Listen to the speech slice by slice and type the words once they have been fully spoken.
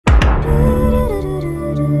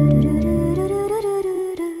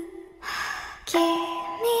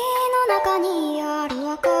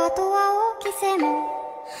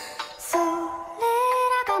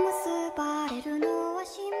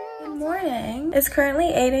morning. It's currently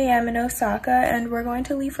 8 a.m. in Osaka and we're going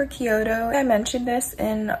to leave for Kyoto. I mentioned this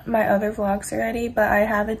in my other vlogs already, but I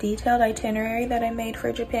have a detailed itinerary that I made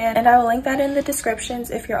for Japan and I will link that in the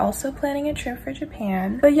descriptions if you're also planning a trip for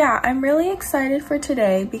Japan. But yeah, I'm really excited for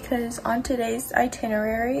today because on today's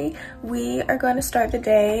itinerary, we are going to start the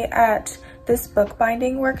day at this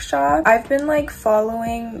bookbinding workshop. I've been like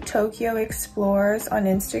following Tokyo Explorers on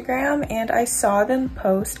Instagram and I saw them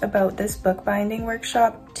post about this bookbinding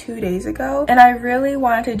workshop 2 days ago and I really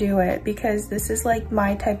want to do it because this is like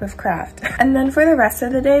my type of craft. And then for the rest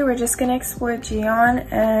of the day, we're just gonna explore Gion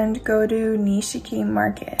and go to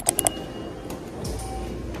Nishikimarket.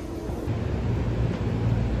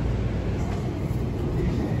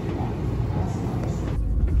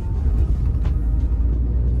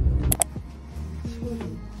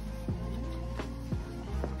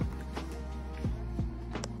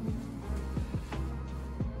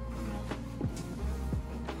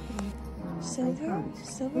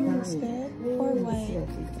 Silver looks good, or white? I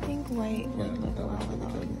think white would look well with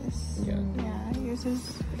all of this. Yeah, yours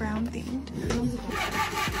is brown themed.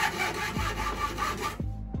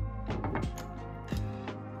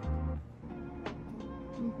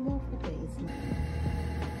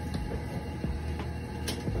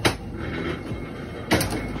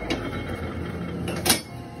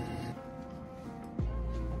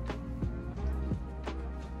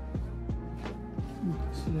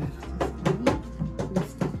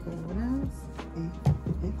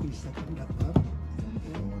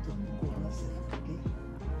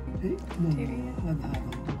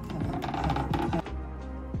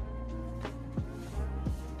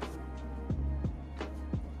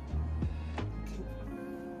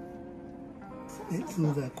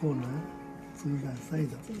 Through the corner, through the side.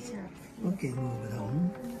 Okay, move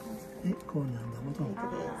down. Corner on the bottom.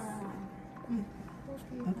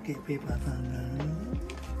 Okay, paper turn down.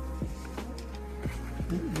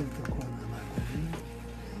 Move the corner back.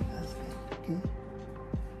 That's okay.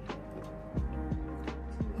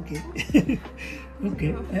 Okay.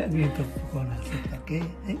 Okay, again top corner. Okay.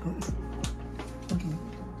 Okay. Okay.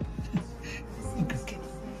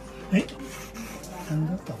 Okay. And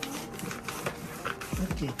the top.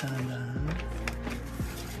 Okay, turn down.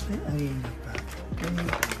 Again the top. Okay.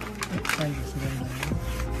 Side is right now.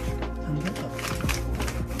 And the top.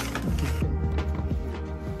 Okay.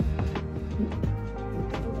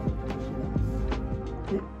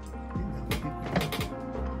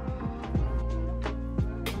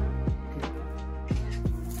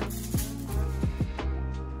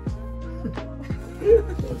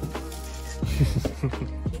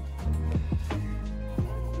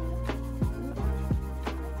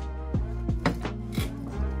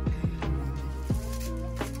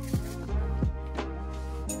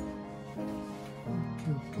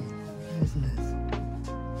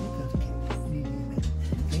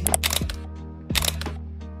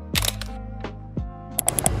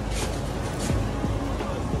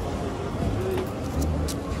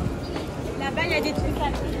 Là-bas, il y a des trucs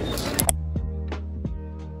à faire.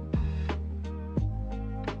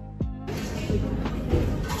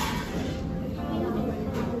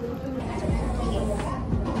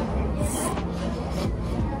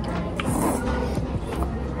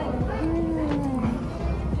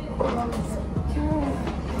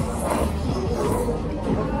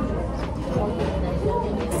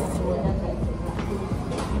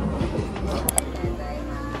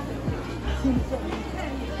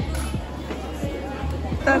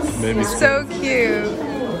 That's so cute.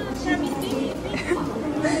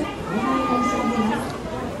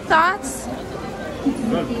 Thoughts?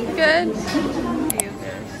 Good?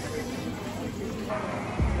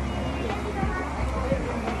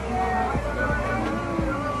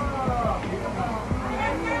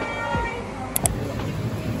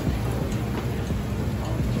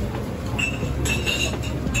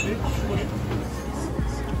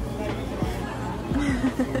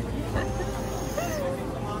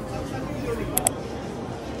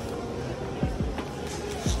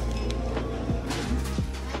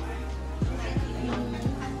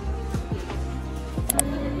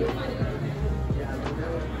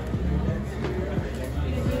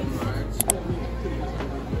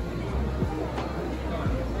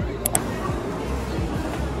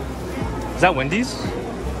 Is that Wendy's? It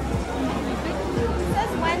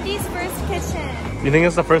says Wendy's first kitchen. You think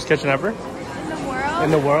it's the first kitchen ever? In the world? In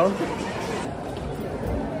the world?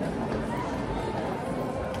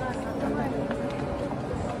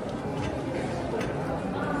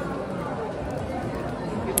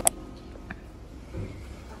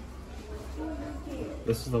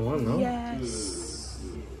 This is the one, no? Yes.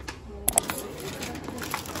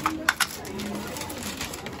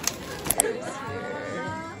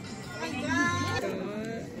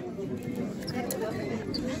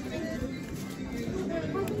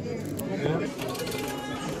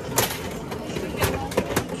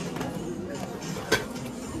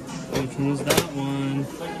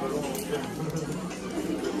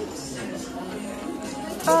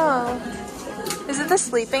 Oh, is it the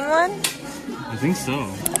sleeping one? I think so.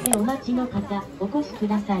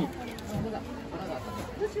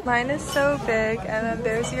 Mine is so big, and then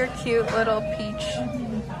there's your cute little peach.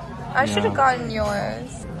 I should have gotten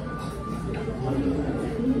yours.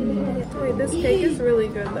 Wait, this cake is really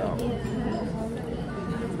good though.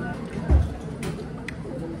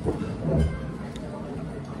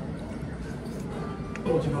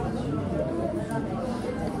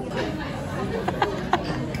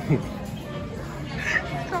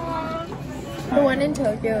 The one in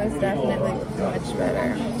Tokyo is definitely much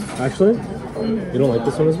better. Actually? You don't like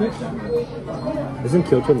this one as much? Isn't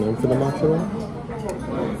Kyoto known for the matcha one?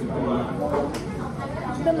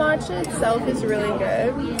 The matcha itself is really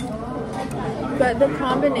good, but the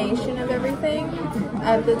combination of everything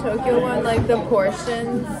at the Tokyo one, like the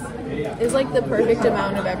portions, is like the perfect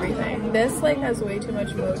amount of everything. This like has way too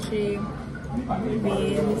much mochi,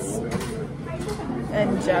 beans,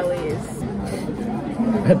 and jellies.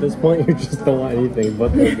 At this point, you just don't want anything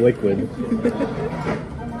but the liquid.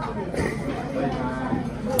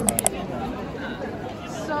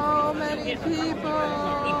 So many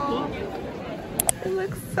people. It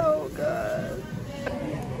looks so good.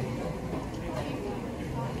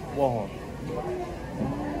 Whoa.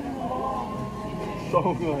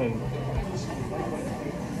 So good.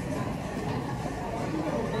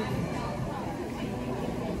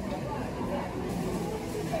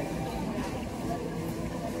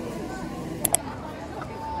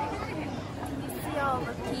 See all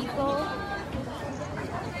the people.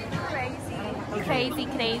 Crazy,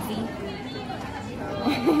 crazy.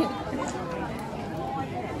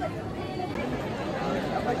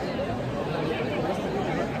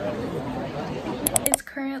 It's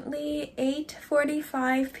currently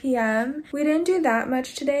 8:45 p.m. We didn't do that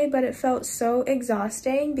much today, but it felt so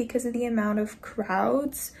exhausting because of the amount of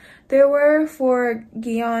crowds there were for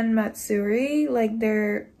gionmatsuri, like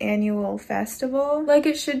their annual festival. Like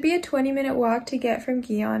it should be a 20-minute walk to get from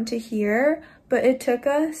Gion to here, but it took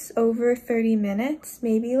us over 30 minutes,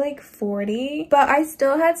 maybe like 40. But I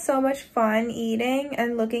still had so much fun eating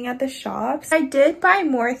and looking at the shops. I did buy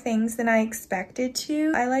more things than I expected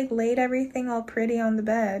to. I like laid everything all pretty on the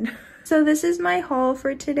bed. So this is my haul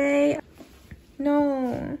for today.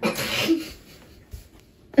 No.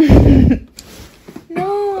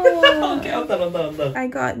 No. I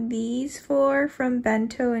got these four from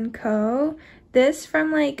Bento & Co. This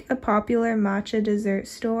from like a popular matcha dessert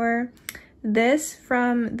store. This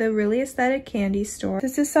from the really aesthetic candy store.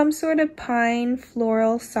 This is some sort of pine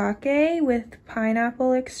floral sake with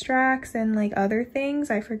pineapple extracts and like other things,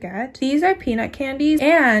 I forget. These are peanut candies,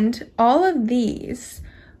 and all of these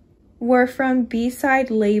were from B-Side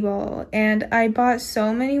Label, and I bought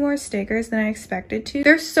so many more stickers than I expected to.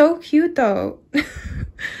 They're so cute though.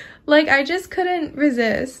 Like, I just couldn't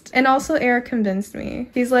resist. And also Eric convinced me.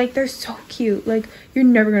 He's like, they're so cute. Like, you're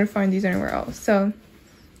never gonna find these anywhere else. So,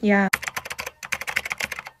 yeah.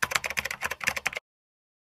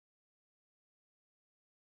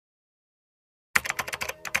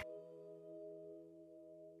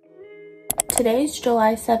 Today's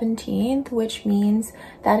July 17th, which means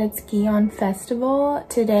that it's Gion Festival.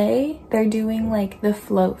 Today, they're doing like the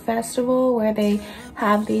float festival where they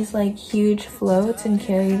have these like huge floats and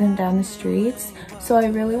carry them down the streets. So I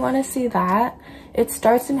really want to see that. It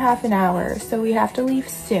starts in half an hour, so we have to leave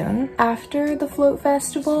soon. After the float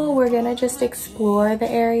festival, we're gonna just explore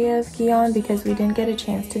the area of Gion because we didn't get a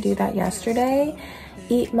chance to do that yesterday.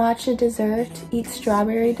 Eat matcha dessert, eat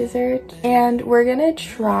strawberry dessert, and we're gonna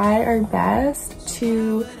try our best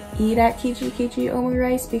to eat at Kichikichi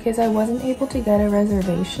omurice because I wasn't able to get a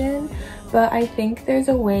reservation, but I think there's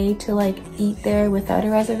a way to like eat there without a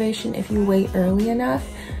reservation if you wait early enough.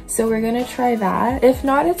 So we're gonna try that. If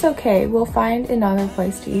not, it's okay. We'll find another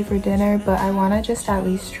place to eat for dinner, but I wanna just at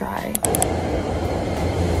least try.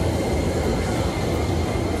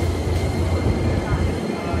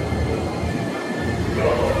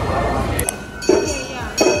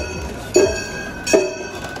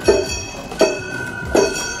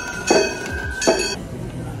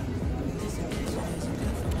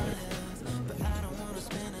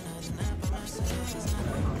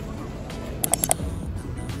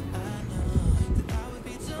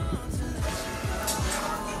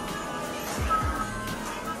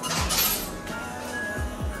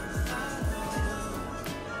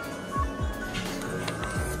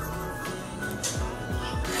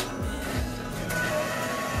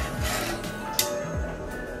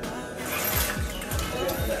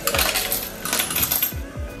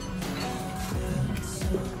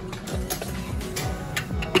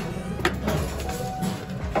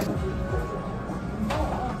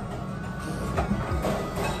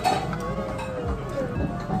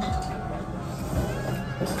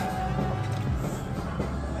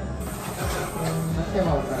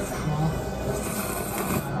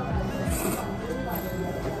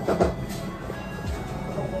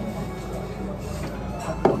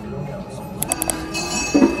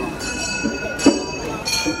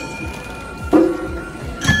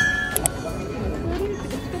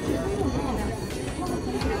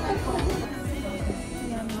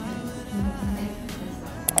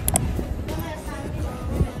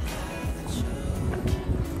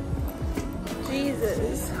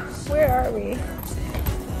 Jesus, where are we?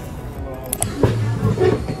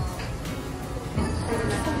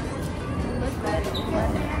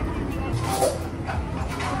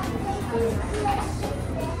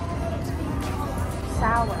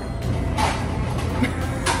 Sour.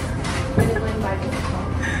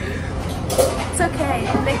 It's okay.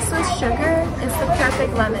 Mixed with sugar, it's the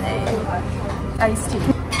perfect lemonade. Iced tea.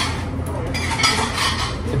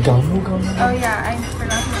 Oh yeah, I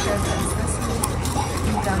forgot to show this. This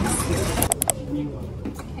is gum.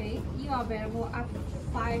 Okay, you are available after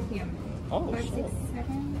 5 p.m. Oh, 5, 6,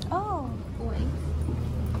 7, Oh. 4, 8.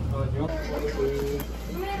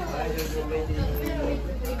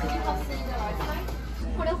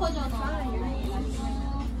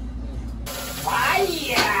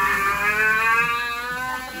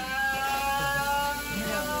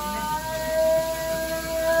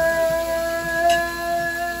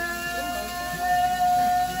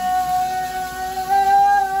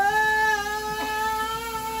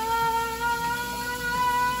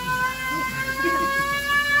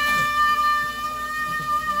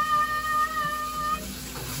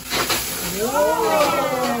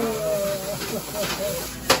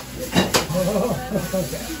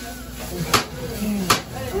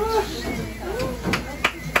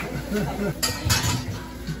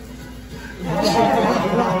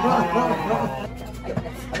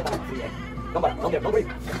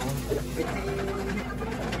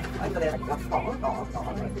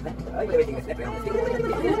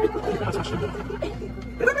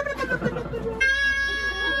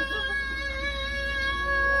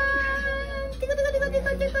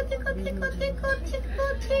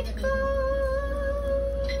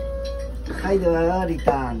はい、ではリ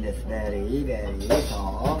ターンです。ベリーベリー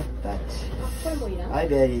ソフトタッチ。はい、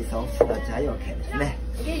ベリーソフトタッチ。はい、OK ですね。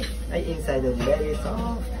はい、インサイドにベリーソフ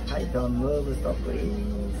ト。はい、ドンムーブストップリーズ。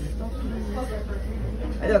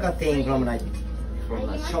はい、ではカッティングフロムライト。フロ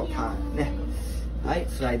ムショーターンね。はい、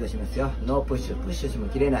スライドしますよ。ノープッシュ、プッシュしても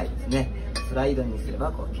切れないですね。スライドにすれ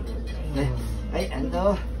ばこう切れるんですね。はい、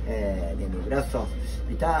デミグラスソース、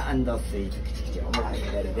ビター&スイート、キチキチ、オムライ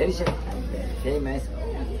ス、ベリーデリシャス、ベリーフェイマス。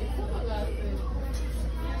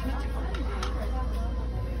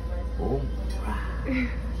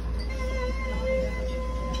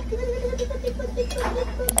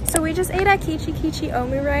So we just ate at Kichikichi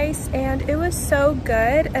omurice and it was so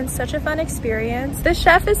good and such a fun experience. The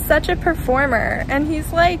chef is such a performer and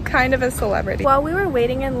he's like kind of a celebrity. While we were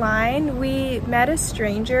waiting in line, we met a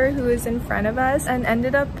stranger who was in front of us and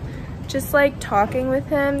ended up just like talking with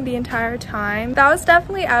him the entire time. That was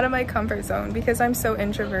definitely out of my comfort zone because I'm so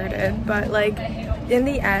introverted, but like in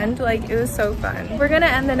the end, like it was so fun. We're gonna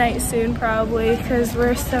end the night soon probably because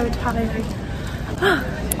we're so tired.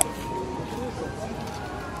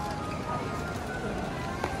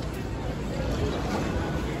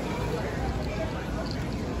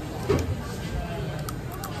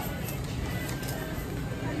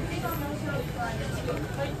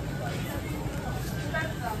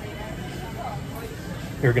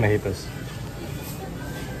 You're gonna hate this.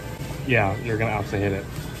 Yeah, you're gonna absolutely hate it.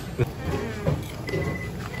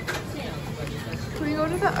 Can we go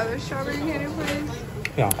to the other strawberry candy place?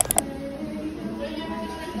 Yeah.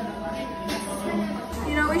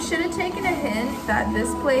 You know, we should have taken a hint that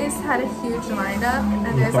this place had a huge lineup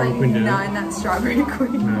and there's like Queen did it? none at Strawberry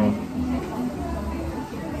Queen. No.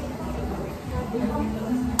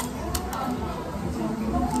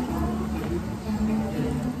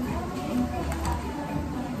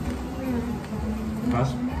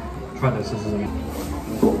 Nice. Try this. This is amazing.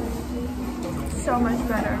 So much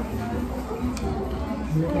better.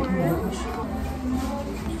 Orange.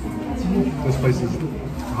 This place is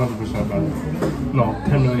 100% better. No,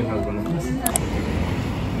 10 million times better.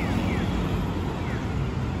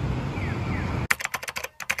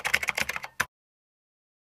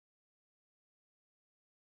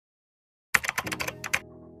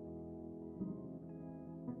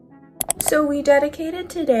 So we dedicated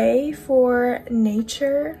today for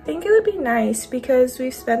nature. I think it would be nice because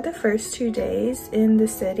we've spent the first 2 days in the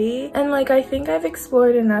city and like I think I've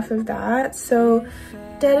explored enough of that. So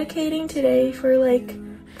dedicating today for like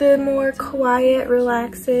the more quiet,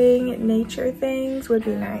 relaxing nature things would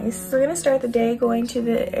be nice. We're gonna start the day going to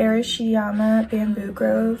the Arashiyama Bamboo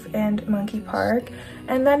Grove and Monkey Park,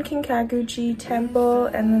 and then Kinkakuji Temple,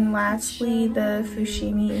 and then lastly the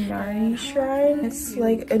Fushimiinari Shrine. It's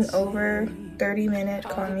like an over 30-minute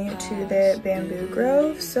commute to the Bamboo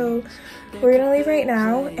Grove, so we're gonna leave right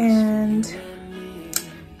now, and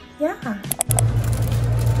yeah.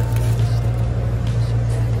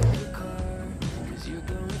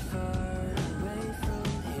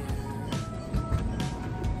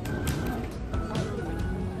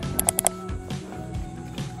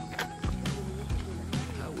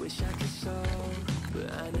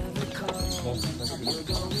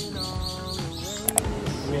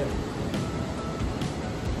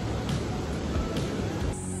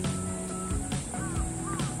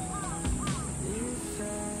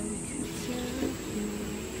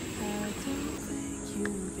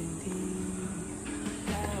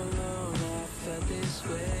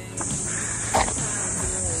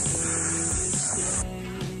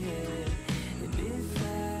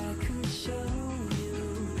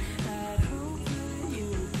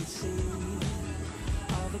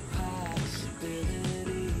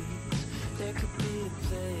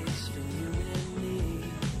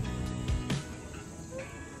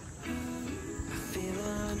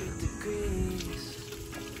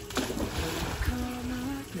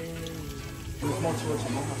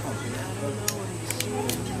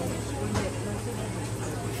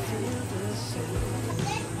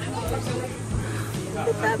 Look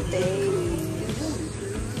at that baby.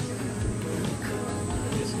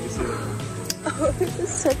 Oh, this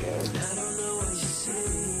is so good.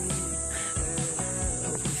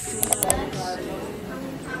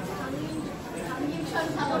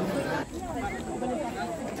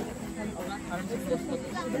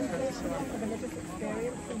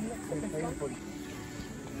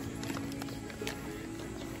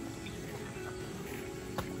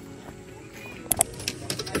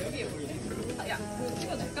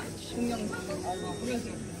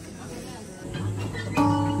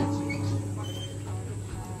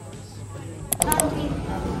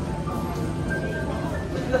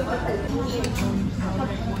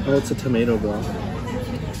 Oh, it's a tomato broth.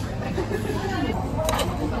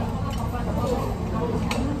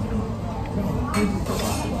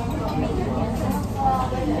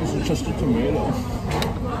 This is just a tomato.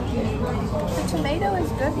 The tomato is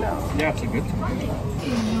good though. Yeah, it's a good tomato.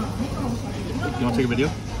 You want to take a video?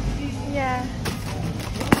 Yeah.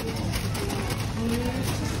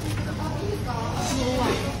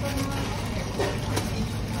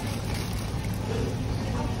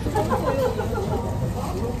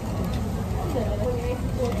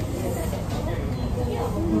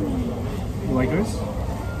 You like this?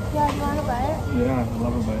 Yeah, you want to buy it? Yeah, I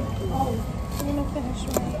love a bite. I'm gonna finish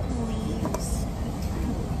my leaves.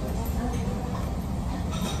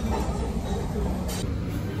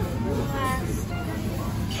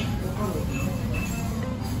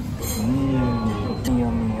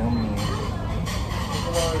 Yummy, yummy.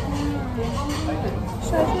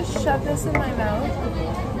 Should I just shove this in my mouth?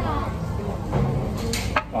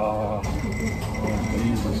 Oh,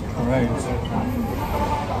 Jesus Christ.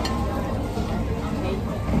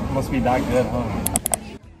 Must be that good, huh?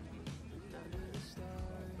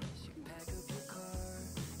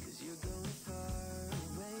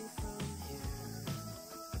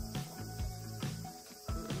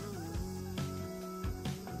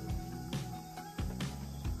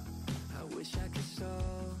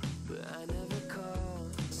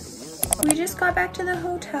 We just got back to the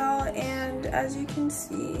hotel, and as you can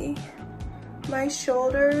see, my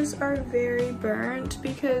shoulders are very burnt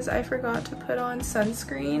because I forgot to put on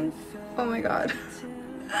sunscreen. Oh my god.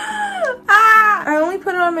 Ah! I only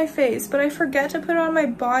put it on my face, but I forget to put it on my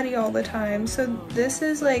body all the time, so this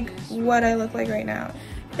is like what I look like right now.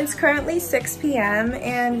 It's currently 6 p.m.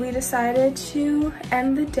 and we decided to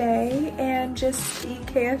end the day and just eat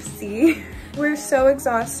KFC. We're so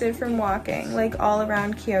exhausted from walking, like all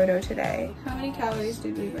around Kyoto today. How many calories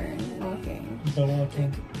did we burn walking?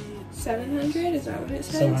 700? Is that what it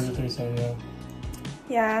says? 737, yeah.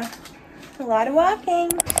 Yeah, a lot of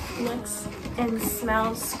walking. Looks and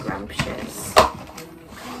smells scrumptious.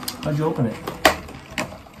 How'd you open it?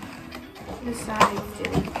 The sides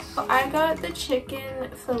did. So I got the chicken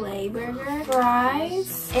filet burger,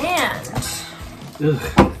 fries, and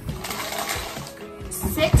Ugh.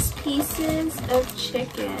 6 pieces of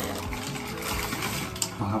chicken.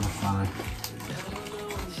 I'll have a fry.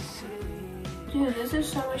 Dude, this is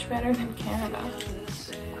so much better than Canada.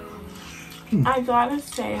 I gotta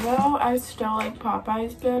say though, I still like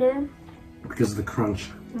Popeyes better. Because of the crunch.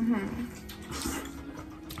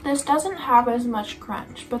 This doesn't have as much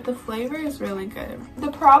crunch, but the flavor is really good.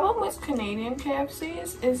 The problem with Canadian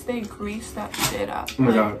KFCs is they grease that shit up. Oh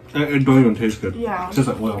my god, it don't even taste good. Yeah. It's just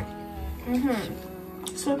like oil.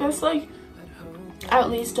 So this like at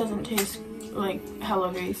least doesn't taste like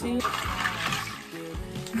hella greasy.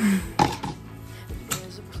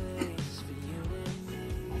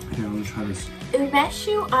 Yeah, let's try this.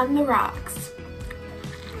 Umeshu on the rocks.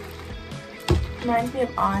 Reminds me of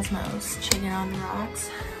Osmo's chicken on the rocks.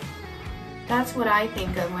 That's what I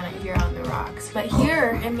think of when I hear on the rocks. But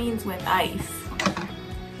here it means with ice.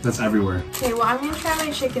 That's everywhere. Okay, well I'm gonna try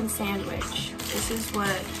my chicken sandwich. This is what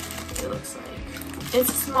it looks like.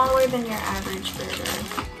 It's smaller than your average burger.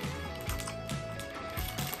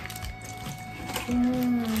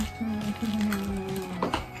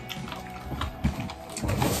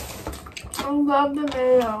 I love the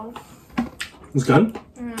mayo. It's good?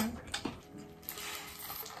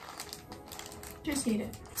 Just eat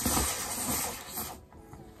it.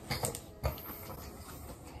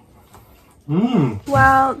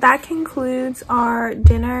 Well, that concludes our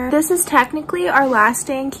dinner. This is technically our last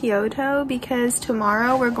day in Kyoto because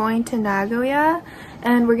tomorrow we're going to Nagoya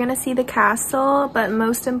and we're gonna see the castle, but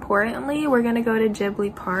most importantly, we're gonna go to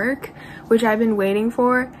Ghiblipark, which I've been waiting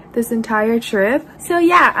for this entire trip. So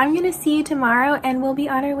yeah, I'm gonna see you tomorrow and we'll be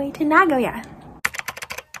on our way to Nagoya.12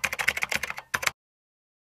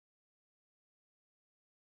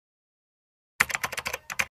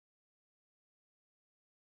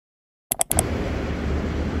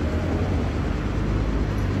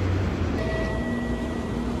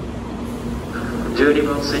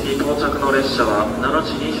番線に到着の列車は7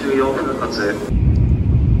時24分発。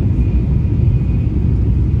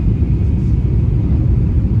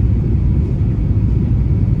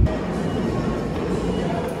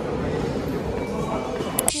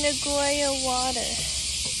Nagoya water.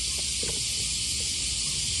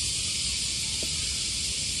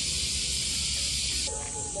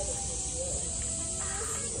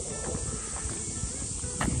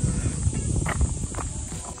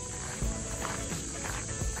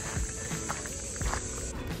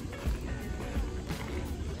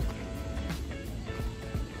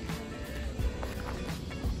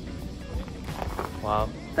 Wow.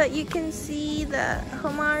 But you can see the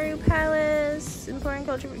Homaru Palace, important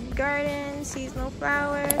cultural garden, seasonal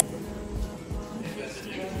flowers.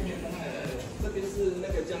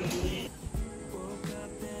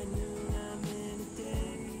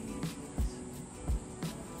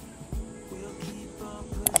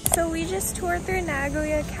 So we just toured through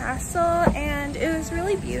Nagoya Castle and it was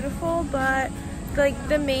really beautiful, but like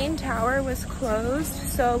the main tower was closed,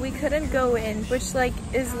 so we couldn't go in, which like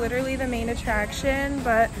is literally the main attraction,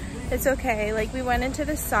 but it's okay. Like we went into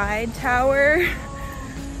the side tower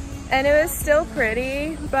and it was still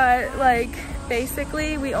pretty, but like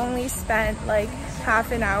basically we only spent like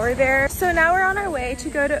half an hour there. So now we're on our way to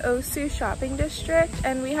go to Osu shopping district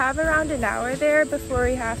and we have around an hour there before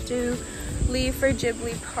we have to leave for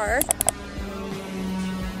Ghiblipark.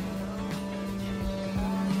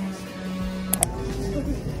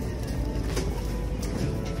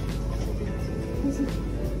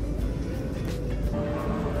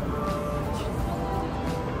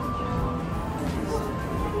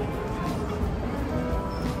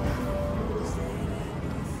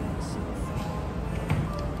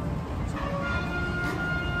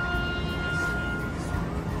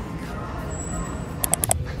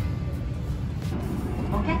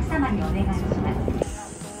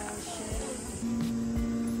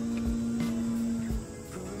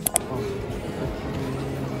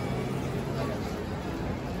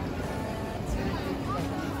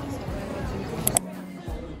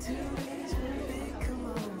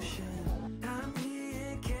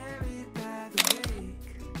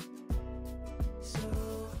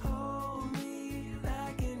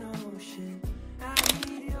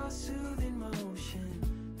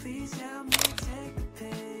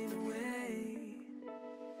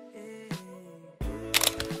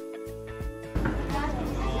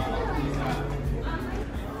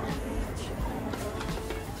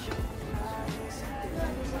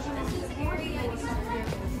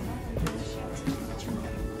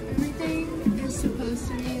 Supposed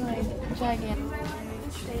to be like gigantic.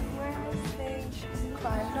 Shapewear they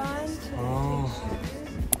climbed on to take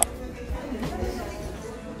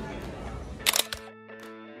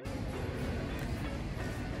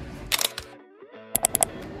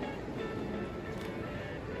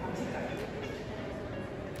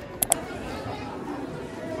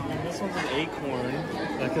This one's an acorn.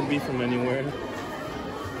 That could be from anywhere.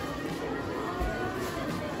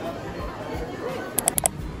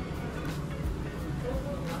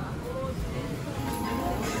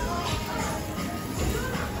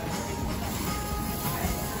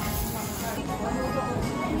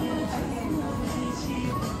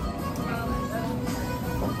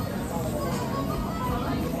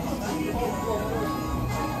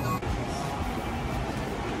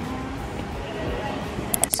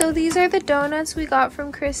 So these are the donuts we got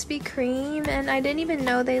from Krispy Kreme, and I didn't even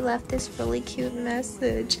know they left this really cute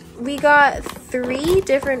message. We got 3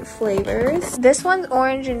 different flavors. This one's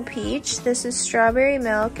orange and peach, this is strawberry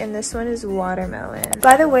milk, and this one is watermelon.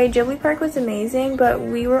 By the way, Ghiblipark was amazing, but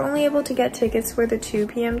we were only able to get tickets for the 2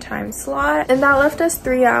 p.m. time slot, and that left us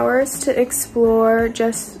 3 hours to explore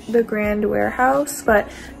just the grand warehouse.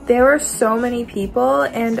 But there were so many people,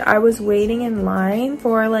 and I was waiting in line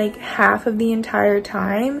for like half of the entire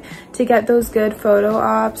time to get those good photo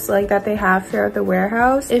ops like that they have throughout the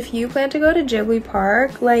warehouse. If you plan to go to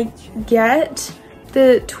Ghiblipark, like get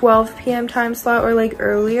the 12 p.m. time slot or like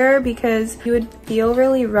earlier, because you would feel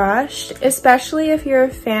really rushed, especially if you're a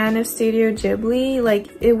fan of Studio Ghibli.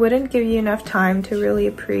 Like, it wouldn't give you enough time to really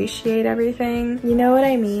appreciate everything. You know what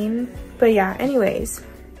I mean? But yeah, anyways.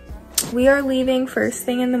 We are leaving first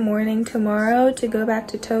thing in the morning tomorrow to go back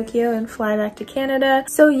to Tokyo and fly back to Canada.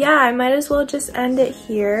 So yeah, I might as well just end it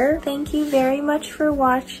here. Thank you very much for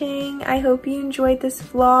watching. I hope you enjoyed this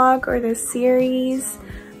vlog or this series.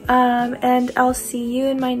 And I'll see you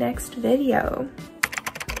in my next video.